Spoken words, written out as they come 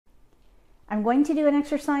I'm going to do an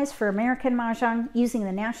exercise for American Mah Jongg using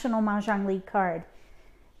the National Mah Jongg League card.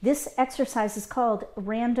 This exercise is called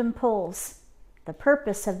random pulls. The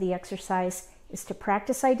purpose of the exercise is to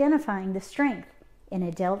practice identifying the strength in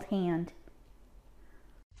a dealt hand.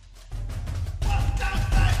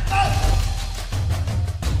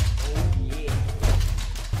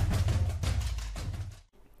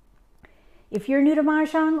 If you're new to Mah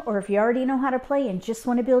Jongg, or if you already know how to play and just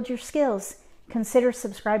want to build your skills, consider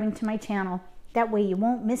subscribing to my channel. That way you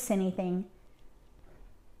won't miss anything.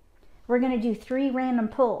 We're going to do 3 random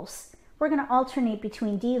pulls. We're going to alternate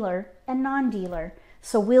between dealer and non-dealer.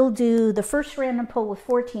 So we'll do the first random pull with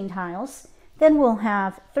 14 tiles, then we'll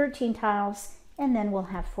have 13 tiles, and then we'll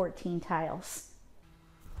have 14 tiles.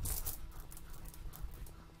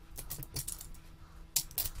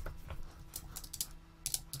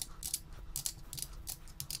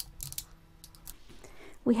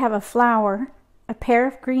 We have a flower, a pair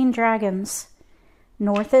of green dragons,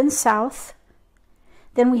 north and south.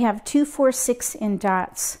 Then we have 2, 4, 6 in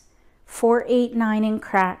dots, 4, 8, 9 in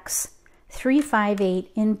cracks, 3, 5,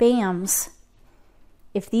 8 in bams.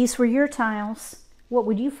 If these were your tiles, what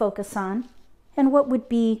would you focus on? And what would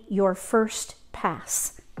be your first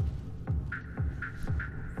pass?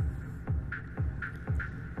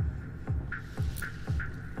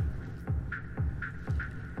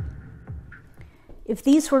 If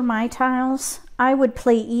these were my tiles, I would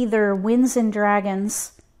play either Winds and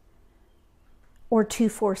Dragons or 2,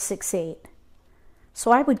 4, 6, 8.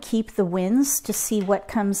 So I would keep the Winds to see what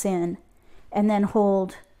comes in and then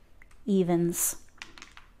hold evens.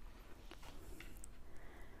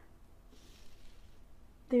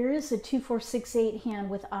 There is a 2, 4, 6, 8 hand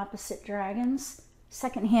with opposite dragons.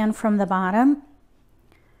 Second hand from the bottom.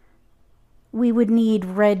 We would need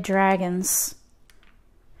red dragons.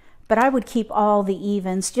 But I would keep all the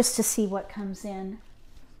evens just to see what comes in.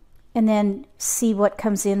 And then see what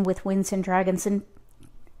comes in with Winds and Dragons and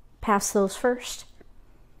pass those first.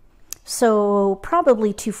 So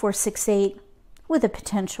probably 2, 4, 6, 8 with a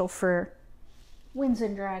potential for Winds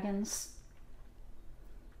and Dragons.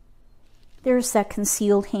 There's that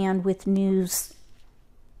concealed hand with news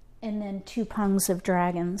and then 2 pungs of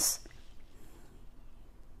dragons.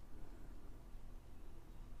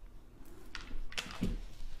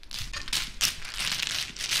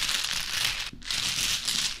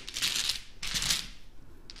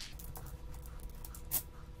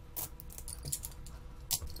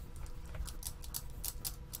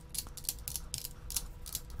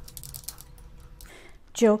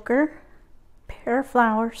 Joker, pair of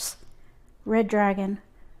flowers, red dragon,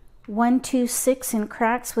 1, 2, 6 in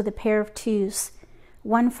cracks with a pair of 2s,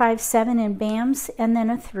 1, 5, 7 in bams, and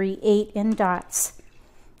then a 3, 8 in dots.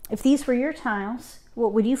 If these were your tiles,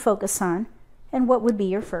 what would you focus on, and what would be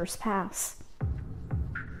your first pass?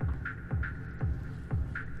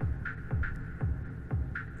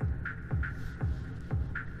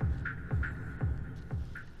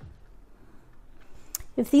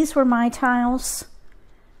 If these were my tiles,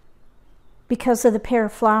 because of the pair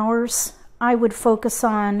of flowers, I would focus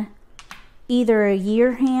on either a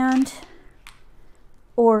year hand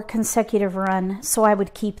or consecutive run, so I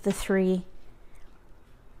would keep the 3.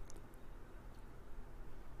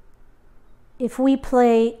 If we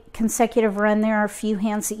play consecutive run, there are a few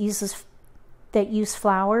hands that use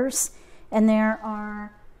flowers, and there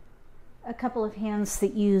are a couple of hands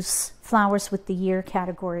that use flowers with the year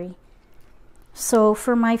category. So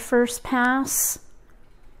for my first pass,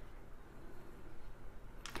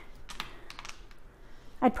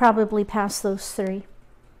 I'd probably pass those 3.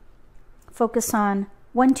 Focus on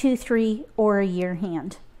 1, 2, 3 or a year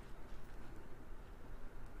hand.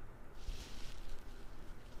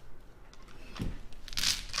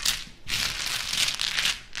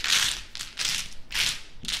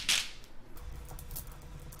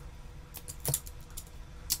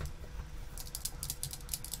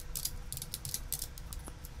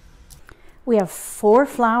 We have 4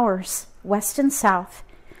 flowers, west and south.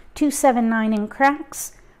 2, 7, 9 in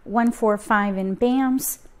cracks, 1, 4, 5 in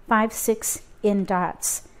bams, 5, 6 in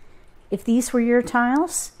dots. If these were your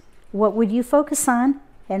tiles, what would you focus on,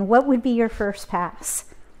 and what would be your first pass?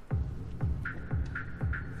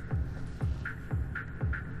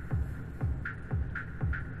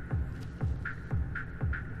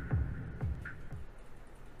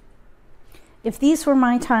 If these were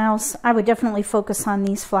my tiles, I would definitely focus on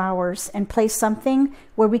these flowers and play something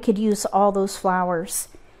where we could use all those flowers.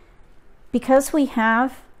 Because we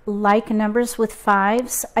have like numbers with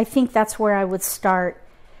 5s, I think that's where I would start.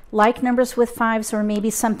 Like numbers with 5s, or maybe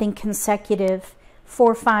something consecutive,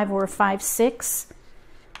 4, 5 or 5, 6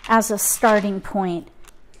 as a starting point.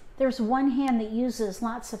 there's one hand that uses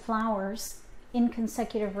lots of flowers in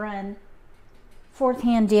consecutive run, fourth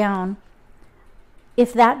hand down.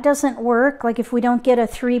 If that doesn't work, like if we don't get a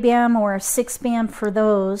 3 bam or a 6 bam for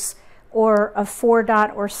those, or a 4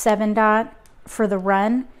 dot or 7 dot for the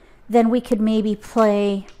run, then we could maybe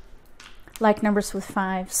play like numbers with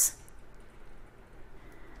 5s.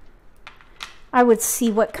 I would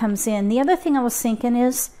see what comes in. The other thing I was thinking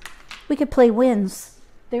is we could play winds.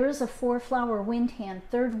 There is a 4 flower wind hand,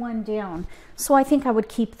 third one down. So I think I would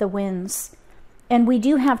keep the winds. And we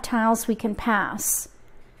do have tiles we can pass.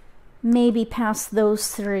 Maybe pass those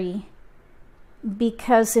 3.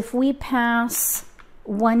 Because if we pass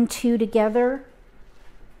 1, 2 together,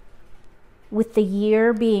 with the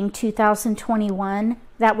year being 2021,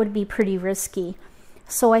 that would be pretty risky.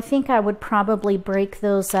 So I think I would probably break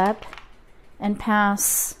those up and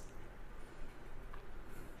pass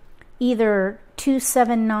either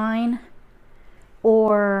 279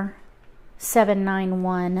 or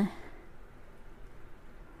 791.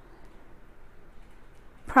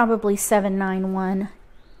 Probably 791.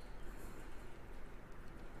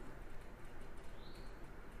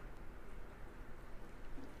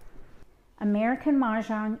 American Mah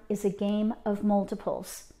Jongg is a game of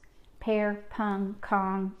multiples. Pair, pung,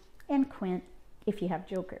 kong, and quint if you have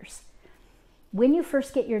jokers. When you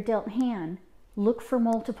first get your dealt hand, look for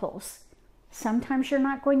multiples. Sometimes you're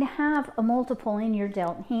not going to have a multiple in your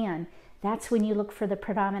dealt hand. That's when you look for the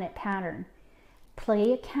predominant pattern.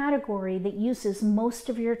 Play a category that uses most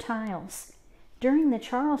of your tiles. During the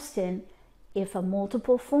Charleston, if a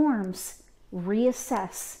multiple forms,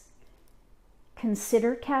 reassess.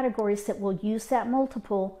 Consider categories that will use that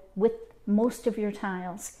multiple with most of your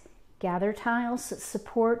tiles. Gather tiles that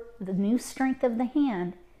support the new strength of the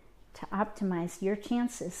hand to optimize your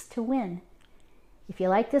chances to win. If you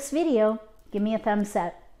like this video, give me a thumbs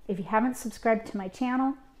up. If you haven't subscribed to my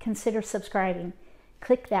channel, consider subscribing.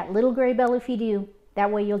 Click that little gray bell if you do.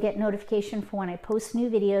 That way you'll get notification for when I post new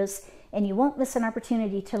videos, and you won't miss an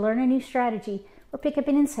opportunity to learn a new strategy or pick up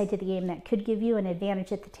an insight to the game that could give you an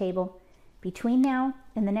advantage at the table. Between now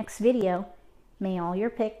and the next video, may all your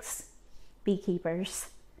picks be keepers.